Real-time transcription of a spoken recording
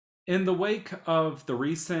In the wake of the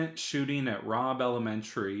recent shooting at Robb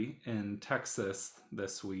Elementary in Texas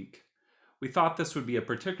this week, we thought this would be a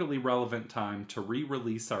particularly relevant time to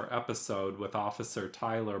re-release our episode with Officer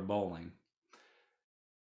Tyler Boling.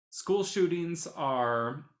 School shootings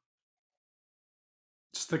are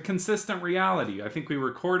just a consistent reality. I think we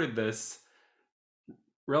recorded this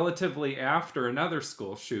relatively after another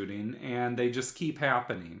school shooting, and they just keep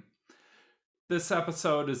happening. This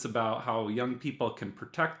episode is about how young people can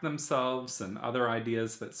protect themselves and other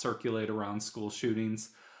ideas that circulate around school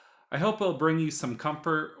shootings. I hope it'll bring you some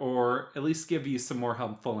comfort or at least give you some more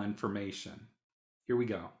helpful information. Here we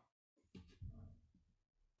go.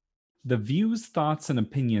 The views, thoughts, and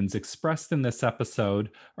opinions expressed in this episode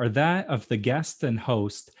are that of the guest and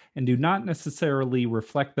host and do not necessarily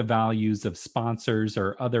reflect the values of sponsors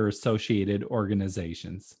or other associated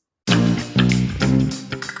organizations.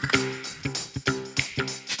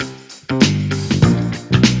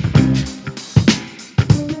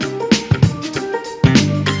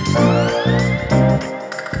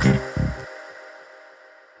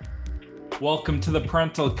 Welcome to the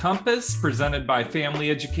Parental Compass, presented by Family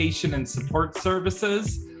Education and Support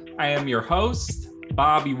Services. I am your host,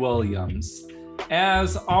 Bobby Williams.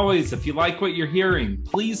 As always, if you like what you're hearing,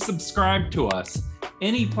 please subscribe to us.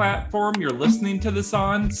 Any platform you're listening to this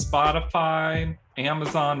on, Spotify,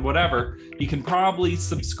 Amazon, whatever, you can probably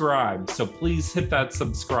subscribe. So please hit that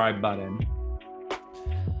subscribe button.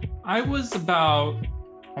 I was about,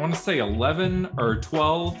 I want to say 11 or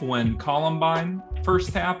 12 when Columbine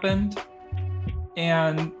first happened.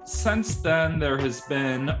 And since then, there has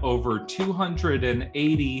been over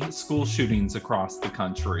 280 school shootings across the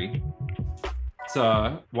country. It's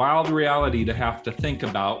a wild reality to have to think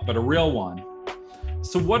about, but a real one.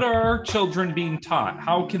 So what are our children being taught?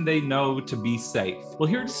 How can they know to be safe? Well,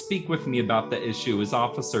 here to speak with me about the issue is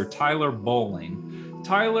Officer Tyler Boling.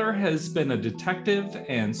 Tyler has been a detective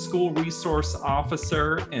and school resource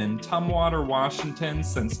officer in Tumwater, Washington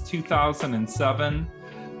since 2007.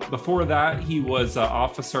 Before that, he was an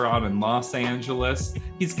officer out in Los Angeles.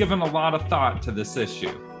 He's given a lot of thought to this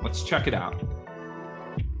issue. Let's check it out.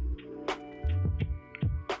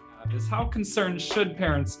 How concerned should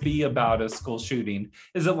parents be about a school shooting?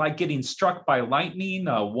 Is it like getting struck by lightning,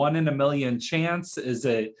 a 1 in a million chance? Is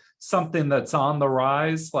it something that's on the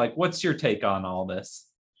rise? Like, what's your take on all this?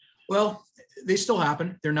 Well, they still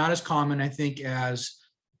happen. They're not as common, I think, as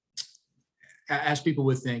people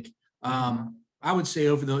would think. I would say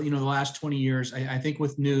over the last 20 years, I think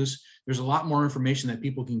with news, there's a lot more information that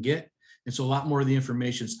people can get. And so a lot more of the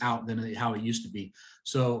information's out than how it used to be.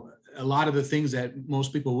 So a lot of the things that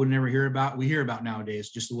most people would never hear about, we hear about nowadays,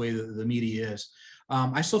 just the way that the media is.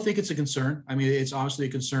 I still think it's a concern. I mean, it's obviously a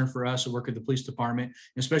concern for us who work at the police department,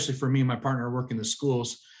 especially for me and my partner who work in the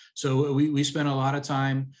schools. So we spend a lot of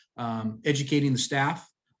time educating the staff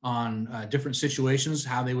on different situations,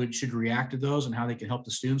 how they should react to those and how they can help the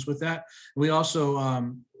students with that. We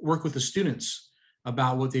also work with the students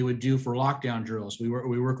about what they would do for lockdown drills. We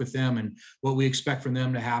work with them and what we expect from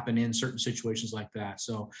them to happen in certain situations like that.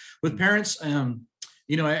 So with parents,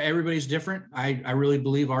 everybody's different. I really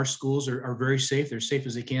believe our schools are very safe. They're safe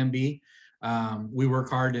as they can be. We work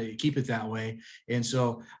hard to keep it that way. And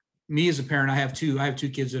so me as a parent, I have two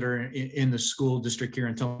kids that are in the school district here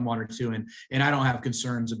in Tumwater too, and I don't have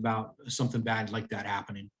concerns about something bad like that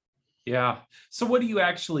happening. Yeah. So what do you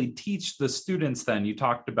actually teach the students then? You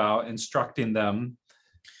talked about instructing them.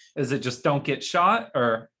 Is it just don't get shot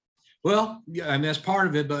or? Well, yeah, I mean, that's part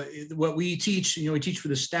of it, but what we teach, we teach for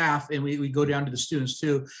the staff and we go down to the students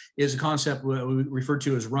too, is a concept what we refer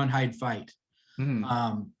to as run, hide, fight.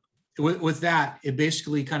 Mm-hmm. With that, it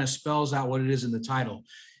basically kind of spells out what it is in the title.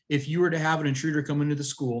 If you were to have an intruder come into the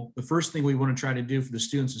school, the first thing we want to try to do for the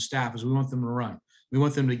students and staff is we want them to run. We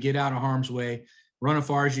want them to get out of harm's way, run as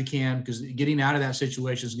far as you can, because getting out of that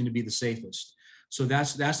situation is going to be the safest. So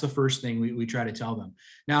that's the first thing we try to tell them.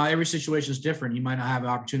 Now, every situation is different. You might not have an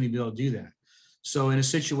opportunity to be able to do that. So in a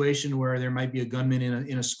situation where there might be a gunman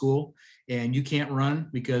in a school and you can't run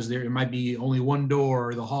because there might be only one door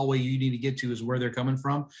or the hallway you need to get to is where they're coming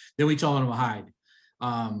from, then we tell them to hide.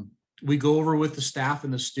 We go over with the staff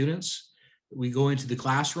and the students. We go into the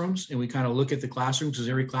classrooms and we kind of look at the classrooms because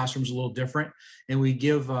every classroom is a little different. And we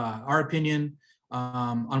give our opinion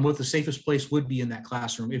on what the safest place would be in that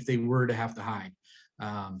classroom if they were to have to hide.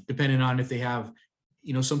 Depending on if they have,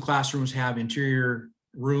 some classrooms have interior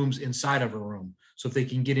rooms inside of a room. So if they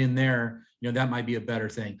can get in there, that might be a better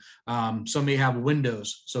thing. Some may have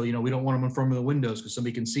windows. So, we don't want them in front of the windows because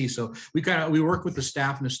somebody can see. So we work with the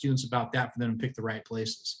staff and the students about that for them to pick the right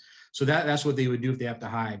places. So that's what they would do if they have to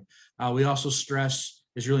hide. We also stress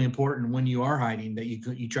is really important when you are hiding, that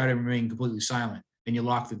you try to remain completely silent and you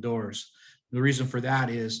lock the doors. The reason for that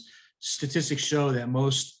is statistics show that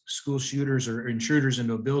most school shooters or intruders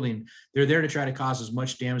into a building, they're there to try to cause as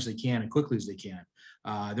much damage as they can and quickly as they can.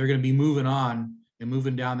 They're going to be moving on and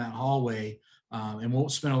moving down that hallway, and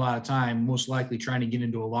won't spend a lot of time most likely trying to get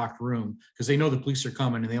into a locked room because they know the police are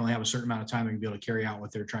coming and they only have a certain amount of time they're going to be able to carry out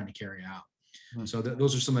what they're trying to carry out. So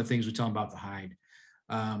those are some of the things we tell them about the hide.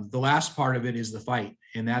 The last part of it is the fight,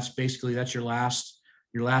 and that's your last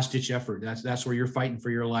ditch effort. That's where you're fighting for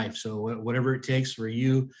your life. So whatever it takes for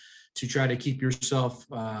you to try to keep yourself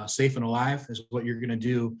safe and alive is what you're going to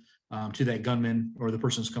do to that gunman or the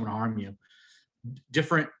person that's coming to harm you.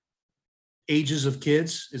 Different ages of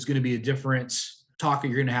kids is going to be a different talk that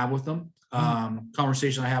you're going to have with them.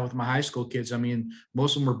 Conversation I have with my high school kids. I mean,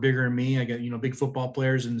 most of them are bigger than me. I got, big football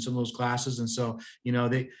players in some of those classes. And so,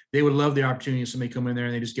 they would love the opportunity if somebody come in there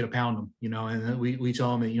and they just get to pound them, and then we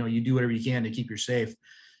tell them that, you do whatever you can to keep you safe.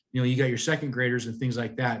 You got your second graders and things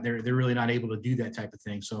like that. They're really not able to do that type of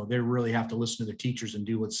thing. So they really have to listen to their teachers and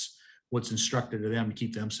do what's instructed to them to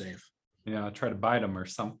keep them safe. Yeah. Try to bite them or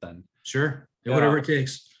something. Sure. Yeah. Whatever it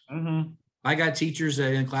takes. Mm-hmm. I got teachers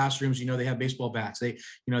that in classrooms, they have baseball bats.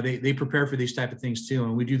 They prepare for these type of things too.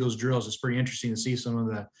 And we do those drills. It's pretty interesting to see some of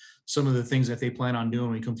the things that they plan on doing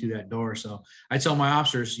when we come through that door. So I tell my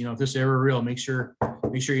officers, if this is ever real, make sure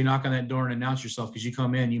you knock on that door and announce yourself, because you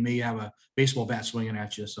come in, you may have a baseball bat swinging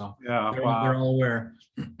at you. So yeah, they're all aware.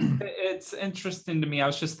 It's interesting to me. I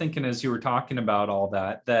was just thinking as you were talking about all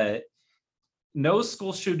that no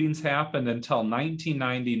school shootings happened until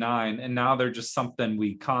 1999, and now they're just something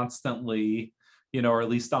we constantly, or at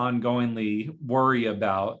least ongoingly worry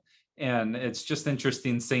about. And it's just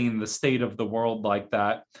interesting seeing the state of the world like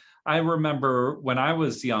that. I remember when I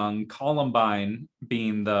was young, Columbine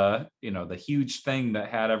being the huge thing that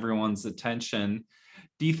had everyone's attention.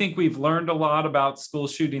 Do you think we've learned a lot about school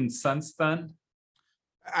shootings since then?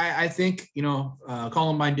 I think,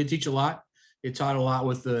 Columbine did teach a lot. It taught a lot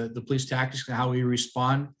with the police tactics and how we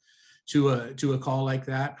respond to a call like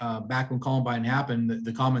that. Back when Columbine happened,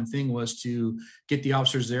 the common thing was to get the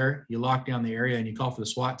officers there, you lock down the area, and you call for the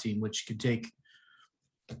SWAT team, which could take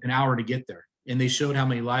an hour to get there. And they showed how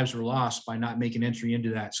many lives were lost by not making entry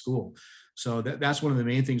into that school. So that's one of the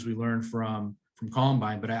main things we learned from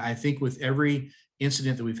Columbine. But I think with every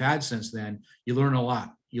incident that we've had since then, you learn a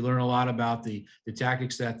lot. You learn a lot about the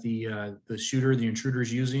tactics that the intruder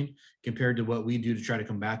is using compared to what we do to try to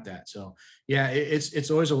combat that. So yeah, it's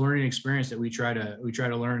always a learning experience that we try to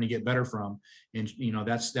learn and get better from. And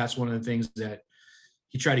that's one of the things that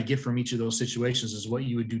you try to get from each of those situations is what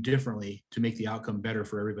you would do differently to make the outcome better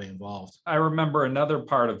for everybody involved. I remember another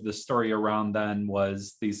part of the story around then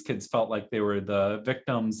was these kids felt like they were the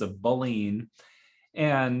victims of bullying.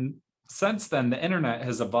 And since then, the internet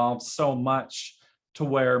has evolved so much to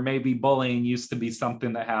where maybe bullying used to be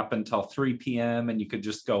something that happened till 3 p.m. and you could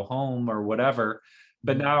just go home or whatever.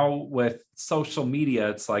 But now with social media,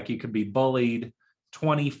 it's like you could be bullied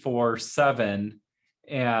 24/7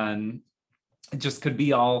 and it just could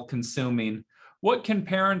be all consuming. What can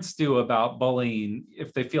parents do about bullying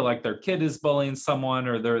if they feel like their kid is bullying someone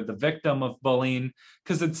or they're the victim of bullying?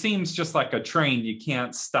 Because it seems just like a train you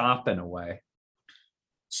can't stop in a way.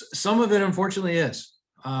 Some of it, unfortunately, is.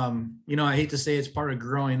 I hate to say it's part of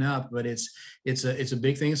growing up, but it's a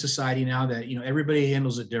big thing in society now that, everybody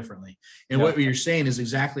handles it differently. And what you're saying is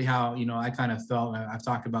exactly how, I kind of felt, I've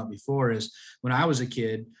talked about before, is when I was a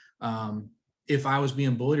kid, if I was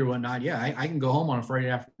being bullied or whatnot, I can go home on a Friday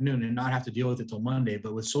afternoon and not have to deal with it till Monday.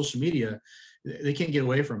 But with social media, they can't get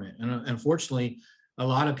away from it. And unfortunately, a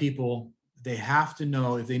lot of people, they have to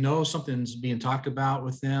know, if they know something's being talked about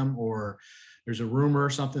with them or there's a rumor or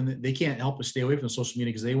something, that they can't help but stay away from social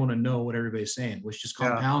media because they want to know what everybody's saying, which just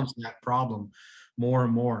compounds that problem more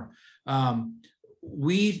and more.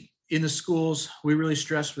 We in the schools, we really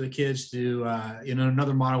stress for the kids to,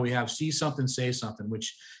 another motto we have, see something, say something,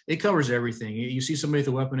 which it covers everything. You see somebody with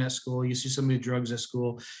a weapon at school, you see somebody with drugs at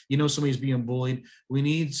school, somebody's being bullied. We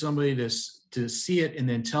need somebody to see it and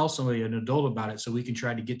then tell somebody, an adult, about it, so we can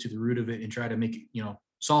try to get to the root of it and try to make it,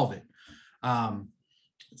 solve it.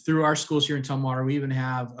 Through our schools here in Tumwater, we even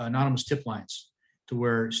have anonymous tip lines to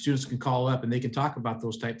where students can call up and they can talk about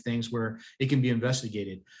those type of things where it can be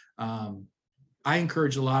investigated. I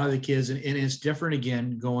encourage a lot of the kids, and it's different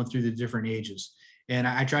again, going through the different ages. And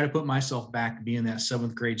I try to put myself back being that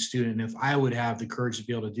 7th grade student. And if I would have the courage to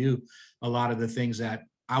be able to do a lot of the things that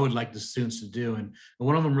I would like the students to do. And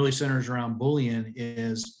one of them really centers around bullying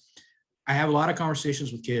is I have a lot of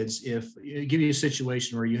conversations with kids. If you give you a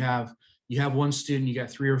situation where you have one student, you got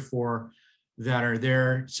 3 or 4 that are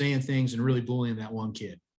there saying things and really bullying that one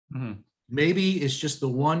kid. Mm-hmm. Maybe it's just the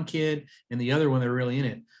one kid and the other one that are really in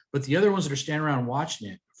it, but the other ones that are standing around watching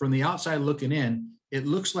it from the outside looking in, it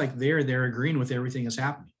looks like they're agreeing with everything that's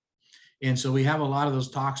happening. And so we have a lot of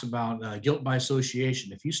those talks about guilt by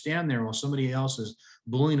association. If you stand there while somebody else is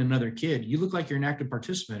bullying another kid, you look like you're an active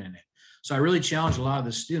participant in it. So I really challenge a lot of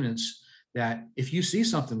the students that if you see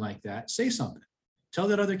something like that, say something. Tell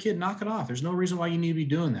that other kid, knock it off. There's no reason why you need to be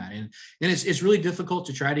doing that. And it's really difficult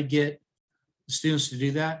to try to get students to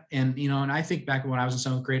do that. And, and I think back when I was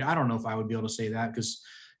in 7th grade, I don't know if I would be able to say that, because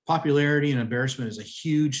popularity and embarrassment is a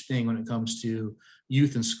huge thing when it comes to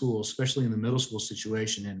youth in school, especially in the middle school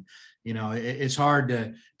situation. And, it's hard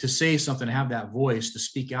to say something, to have that voice to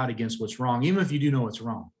speak out against what's wrong, even if you do know what's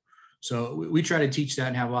wrong. So we try to teach that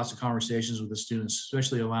and have lots of conversations with the students,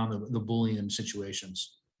 especially around the bullying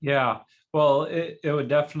situations. Yeah. Well, it would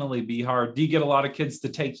definitely be hard. Do you get a lot of kids to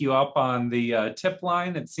take you up on the tip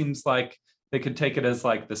line? It seems like they could take it as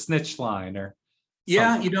like the snitch line or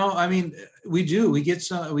something. Yeah, I mean, we do. We get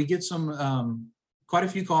some quite a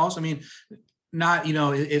few calls. I mean, not,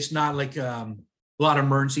 it's not like a lot of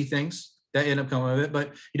emergency things that end up coming with it,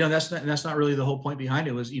 but that's not really the whole point behind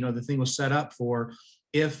it. Was, the thing was set up for,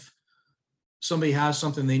 if somebody has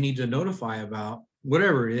something they need to notify about,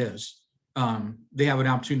 whatever it is, they have an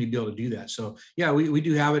opportunity to be able to do that. So yeah, we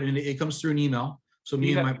do have it, and it comes through an email. So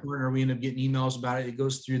me and my partner, we end up getting emails about it. It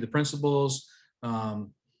goes through the principals, the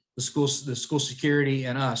school security,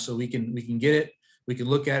 and us. So we can get it, we can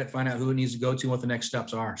look at it, find out who it needs to go to, what the next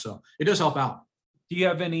steps are. So it does help out. Do you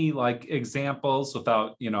have any like examples,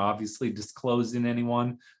 without, obviously disclosing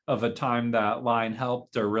anyone, of a time that line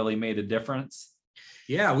helped or really made a difference?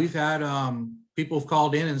 Yeah, we've had people have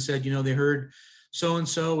called in and said, they heard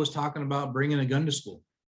so-and-so was talking about bringing a gun to school.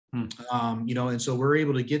 And so we're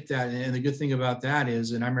able to get that. And the good thing about that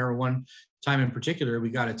is, and I remember one time in particular, we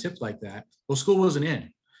got a tip like that. Well, school wasn't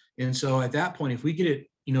in. And so at that point, if we get it,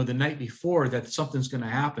 the night before that something's going to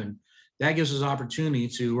happen, that gives us opportunity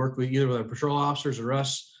to work with either our patrol officers or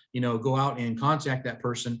us, go out and contact that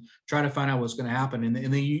person, try to find out what's going to happen. And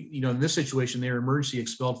then, in this situation, they're emergency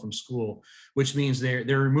expelled from school, which means they're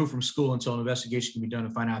removed from school until an investigation can be done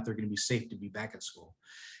to find out if they're going to be safe to be back at school.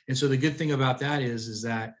 And so the good thing about that is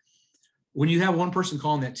that when you have one person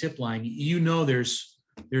calling that tip line,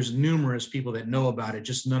 there's numerous people that know about it.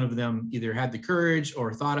 Just none of them either had the courage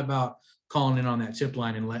or thought about calling in on that tip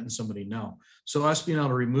line and letting somebody know. So us being able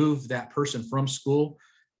to remove that person from school,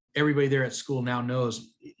 everybody there at school now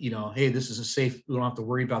knows, hey, this is a safe, we don't have to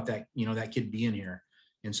worry about that, that kid being here.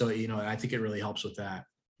 And so, I think it really helps with that.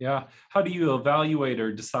 Yeah. How do you evaluate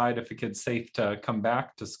or decide if a kid's safe to come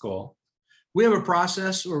back to school? We have a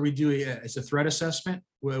process where we do it's a threat assessment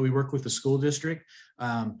where we work with the school district.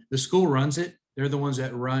 The school runs it. They're the ones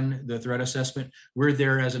that run the threat assessment. We're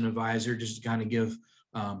there as an advisor, just to kind of give,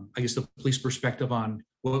 the police perspective on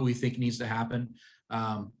what we think needs to happen.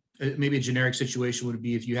 Maybe a generic situation would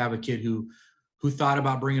be if you have a kid who thought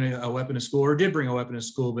about bringing a weapon to school, or did bring a weapon to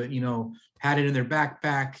school, but, had it in their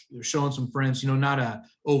backpack, showing some friends, not a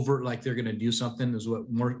overt, like they're going to do something, is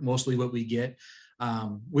mostly what we get.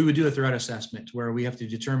 We would do a threat assessment where we have to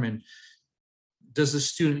determine, does the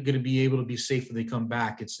student going to be able to be safe when they come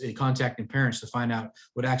back? It's contacting parents to find out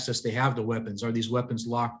what access they have to weapons. Are these weapons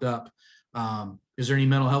locked up? Is there any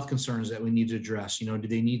mental health concerns that we need to address? Do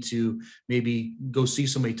they need to maybe go see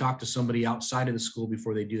somebody, talk to somebody outside of the school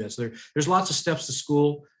before they do that? So there's lots of steps the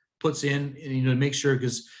school puts in, to make sure,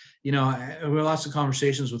 because, we have lots of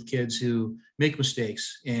conversations with kids who make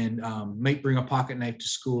mistakes and might bring a pocket knife to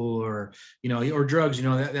school, or, or drugs,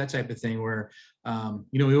 that type of thing, where,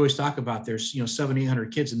 we always talk about there's,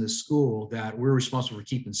 700-800 kids in this school that we're responsible for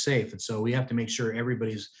keeping safe. And so we have to make sure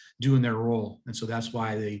everybody's doing their role. And so that's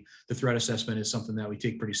why the threat assessment is something that we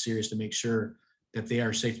take pretty serious, to make sure that they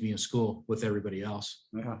are safe to be in school with everybody else.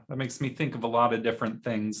 Yeah, that makes me think of a lot of different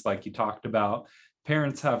things, like you talked about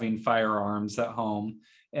parents having firearms at home,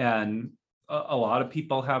 and a lot of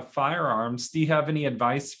people have firearms. Do you have any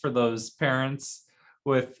advice for those parents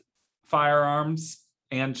with firearms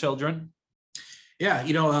and children? Yeah,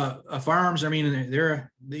 firearms, I mean,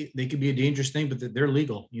 they could be a dangerous thing, but they're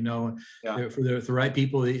legal, for the right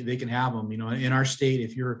people, they can have them. In our state,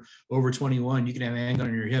 if you're over 21, you can have a handgun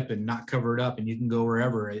on your hip and not cover it up, and you can go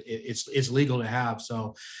wherever. It's legal to have.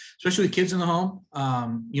 So especially with kids in the home,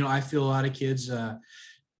 I feel a lot of kids,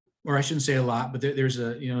 or I shouldn't say a lot, but there's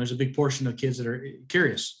a big portion of kids that are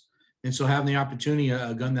curious. And so having the opportunity,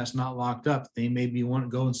 a gun that's not locked up, they maybe want to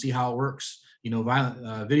go and see how it works.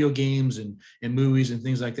 violent video games and movies and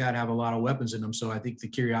things like that have a lot of weapons in them. So I think the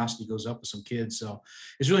curiosity goes up with some kids. So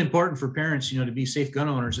it's really important for parents, to be safe gun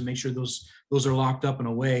owners and make sure those are locked up and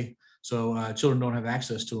away, so children don't have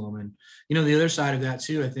access to them. And the other side of that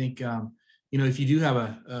too, I think if you do have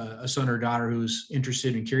a son or daughter who's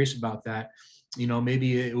interested and curious about that,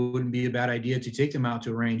 maybe it wouldn't be a bad idea to take them out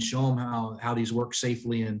to a range, show them how these work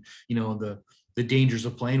safely, and the dangers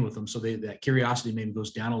of playing with them, so that curiosity maybe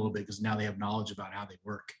goes down a little bit because now they have knowledge about how they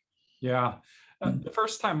work. Yeah. The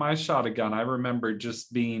first time I shot a gun, I remember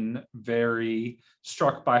just being very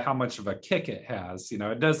struck by how much of a kick it has.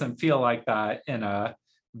 It doesn't feel like that in a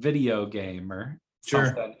video game or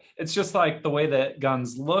something. Sure. It's just like the way that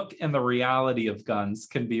guns look and the reality of guns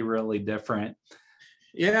can be really different.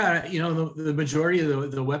 Yeah, the majority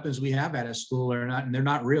of the weapons we have at school they're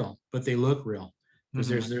not real, but they look real.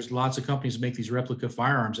 Because there's lots of companies that make these replica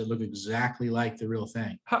firearms that look exactly like the real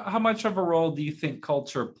thing. How much of a role do you think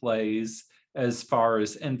culture plays as far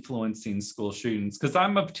as influencing school shootings? Because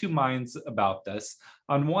I'm of two minds about this.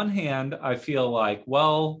 On one hand, I feel like,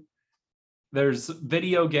 well, there's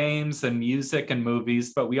video games and music and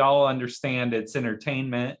movies, but we all understand it's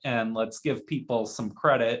entertainment, and let's give people some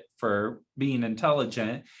credit for being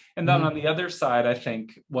intelligent. And then on the other side, I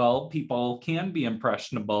think, well, people can be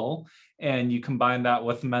impressionable, and you combine that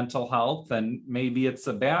with mental health, and maybe it's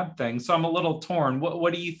a bad thing. So I'm a little torn.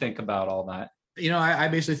 What do you think about all that? I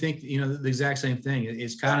basically think, the exact same thing.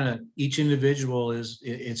 It's kind of each individual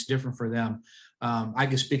it's different for them. I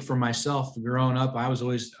can speak for myself. Growing up,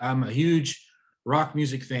 I'm a huge rock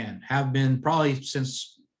music fan, have been probably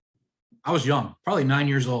since I was young, probably 9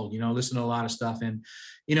 years old, listen to a lot of stuff. And,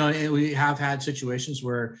 and we have had situations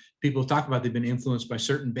where people talk about they've been influenced by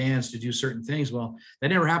certain bands to do certain things. Well, that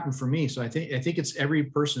never happened for me. So I think it's every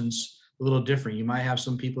person's a little different. You might have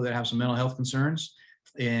some people that have some mental health concerns,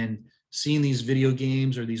 and seeing these video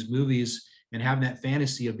games or these movies and having that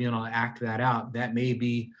fantasy of being able to act that out, that may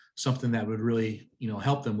be something that would really,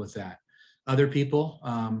 help them with that. Other people,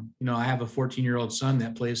 I have a 14-year-old son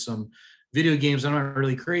that plays some video games I'm not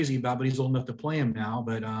really crazy about, but he's old enough to play them now.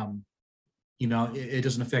 But, it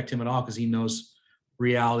doesn't affect him at all because he knows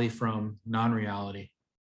reality from non-reality.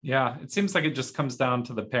 Yeah, it seems like it just comes down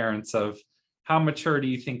to the parents of how mature do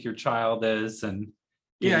you think your child is, and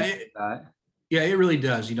Yeah, it really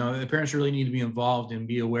does. The parents really need to be involved and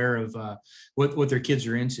be aware of what their kids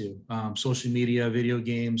are into. Social media, video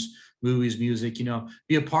games, movies, music,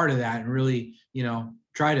 be a part of that and really,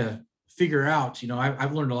 try to figure out,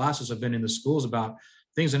 I've learned a lot since I've been in the schools about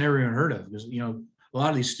things I never even heard of. Because, a lot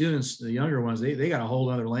of these students, the younger ones, they got a whole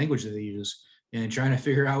other language that they use, and trying to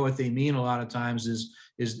figure out what they mean a lot of times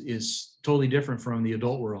is totally different from the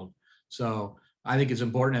adult world. So I think it's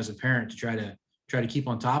important as a parent to try to keep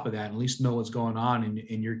on top of that and at least know what's going on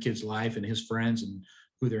in your kid's life and his friends and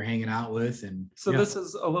who they're hanging out with. And so this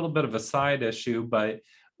is a little bit of a side issue, but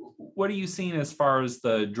what are you seeing as far as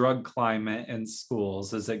the drug climate in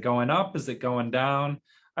schools? Is it going up? Is it going down?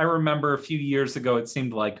 I remember a few years ago, it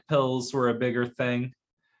seemed like pills were a bigger thing.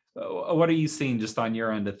 What are you seeing just on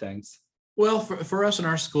your end of things? Well, for us in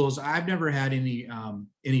our schools, I've never had any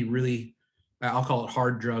really, I'll call it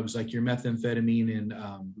hard drugs like your methamphetamine and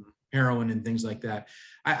heroin and things like that.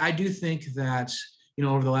 I do think that,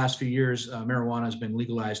 over the last few years, marijuana has been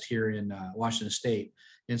legalized here in Washington State.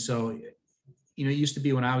 And so, it used to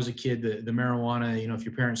be when I was a kid, the marijuana, if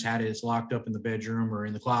your parents had it, it's locked up in the bedroom or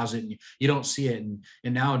in the closet and you don't see it.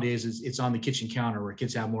 And nowadays it's on the kitchen counter where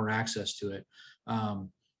kids have more access to it.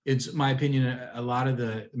 It's my opinion, a lot of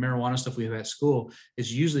the marijuana stuff we have at school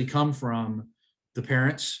is usually come from the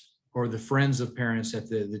parents or the friends of parents that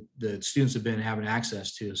the students have been having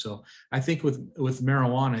access to. So I think with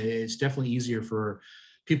marijuana, it's definitely easier for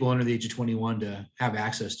people under the age of 21 to have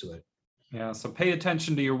access to it. Yeah. So pay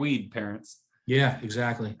attention to your weed, parents. Yeah,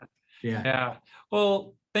 exactly. Yeah.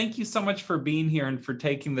 Well, thank you so much for being here and for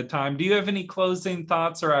taking the time. Do you have any closing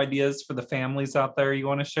thoughts or ideas for the families out there you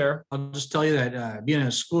want to share? I'll just tell you that being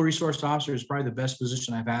a school resource officer is probably the best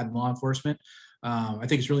position I've had in law enforcement. I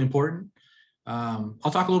think it's really important. I'll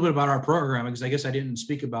talk a little bit about our program because I guess I didn't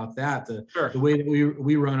speak about that. The way that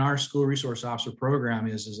we run our school resource officer program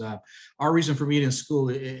is our reason for being in school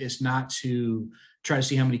is not to try to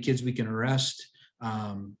see how many kids we can arrest.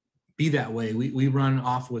 Be that way. We run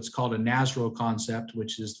off what's called a NASRO concept,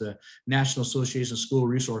 which is the National Association of School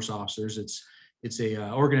Resource Officers. It's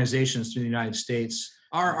a organization through the United States.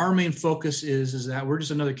 Our main focus is that we're just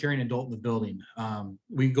another caring adult in the building.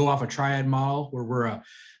 We go off a triad model where we're a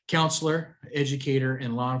counselor, educator,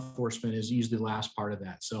 and law enforcement is usually the last part of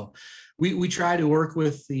that. So we try to work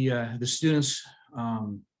with the students.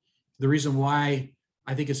 The reason why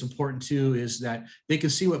I think it's important too, is that they can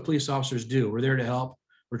see what police officers do. We're there to help.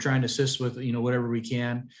 We're trying to assist with, whatever we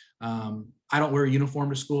can. I don't wear a uniform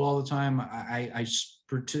to school all the time. I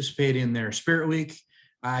participate in their Spirit Week.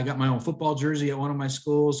 I got my own football jersey at one of my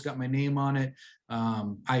schools, got my name on it.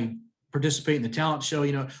 I participate in the talent show,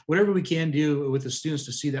 whatever we can do with the students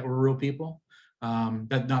to see that we're real people,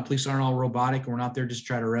 that not police aren't all robotic. We're not there just to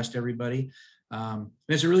try to arrest everybody. And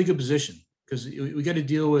it's a really good position because we got to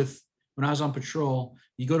deal with, when I was on patrol,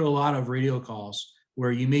 you go to a lot of radio calls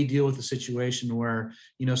where you may deal with a situation where,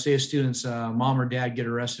 say a student's mom or dad get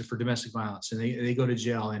arrested for domestic violence and they go to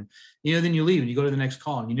jail, and, then you leave and you go to the next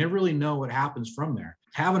call and you never really know what happens from there.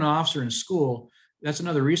 Having an officer in school, that's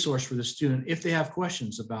another resource for the student if they have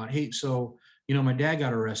questions about, hey, so, my dad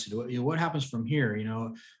got arrested. What happens from here?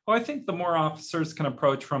 Well, I think the more officers can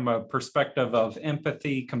approach from a perspective of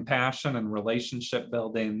empathy, compassion, and relationship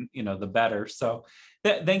building, the better. So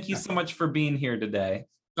thank you so much for being here today.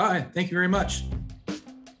 All right. Thank you very much.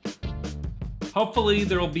 Hopefully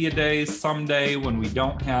there will be a day someday when we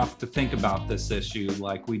don't have to think about this issue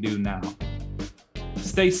like we do now.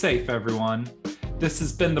 Stay safe, everyone. This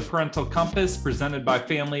has been the Parental Compass presented by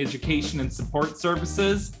Family Education and Support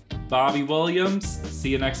Services. Bobby Williams. See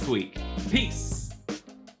you next week. Peace.